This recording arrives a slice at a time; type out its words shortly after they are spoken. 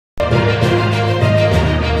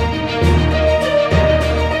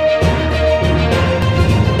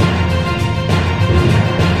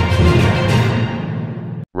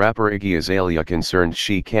Rapper Iggy Azalea concerned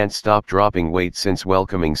she can't stop dropping weight since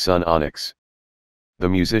welcoming son Onyx. The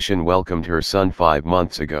musician welcomed her son 5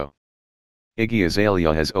 months ago. Iggy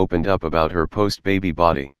Azalea has opened up about her post-baby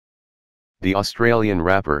body. The Australian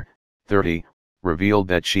rapper, 30, revealed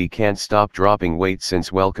that she can't stop dropping weight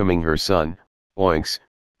since welcoming her son, Onyx,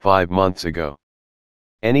 5 months ago.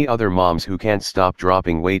 Any other moms who can't stop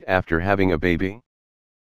dropping weight after having a baby?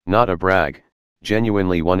 Not a brag,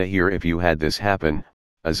 genuinely wanna hear if you had this happen,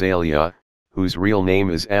 Azalea, whose real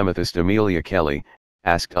name is Amethyst Amelia Kelly,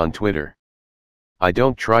 asked on Twitter. I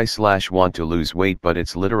don't try/want to lose weight, but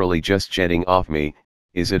it's literally just jetting off me.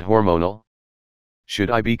 Is it hormonal?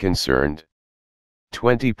 Should I be concerned?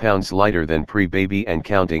 20 pounds lighter than pre-baby and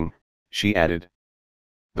counting, she added.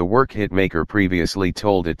 The work hitmaker previously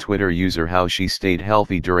told a Twitter user how she stayed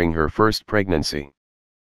healthy during her first pregnancy.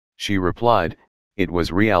 She replied, "It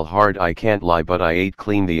was real hard, I can't lie, but I ate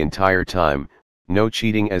clean the entire time, no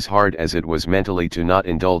cheating, as hard as it was mentally to not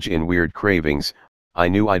indulge in weird cravings. I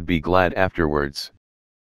knew I'd be glad afterwards."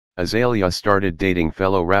 Azalea started dating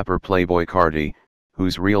fellow rapper Playboi Carti,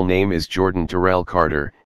 whose real name is Jordan Terrell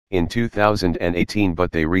Carter, in 2018,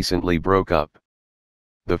 but they recently broke up.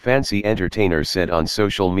 The fancy entertainer said on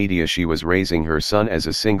social media she was raising her son as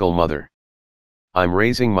a single mother. "I'm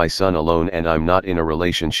raising my son alone and I'm not in a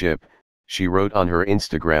relationship," she wrote on her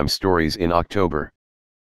Instagram stories in October.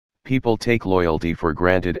 "People take loyalty for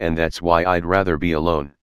granted and that's why I'd rather be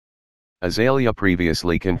alone." Azalea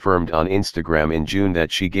previously confirmed on Instagram in June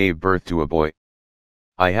that she gave birth to a boy.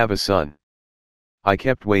 "I have a son. I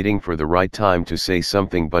kept waiting for the right time to say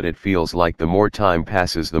something, but it feels like the more time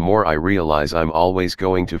passes the more I realize I'm always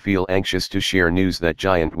going to feel anxious to share news that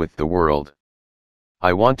giant with the world.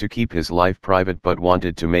 I want to keep his life private but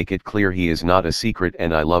wanted to make it clear he is not a secret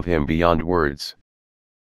and I love him beyond words."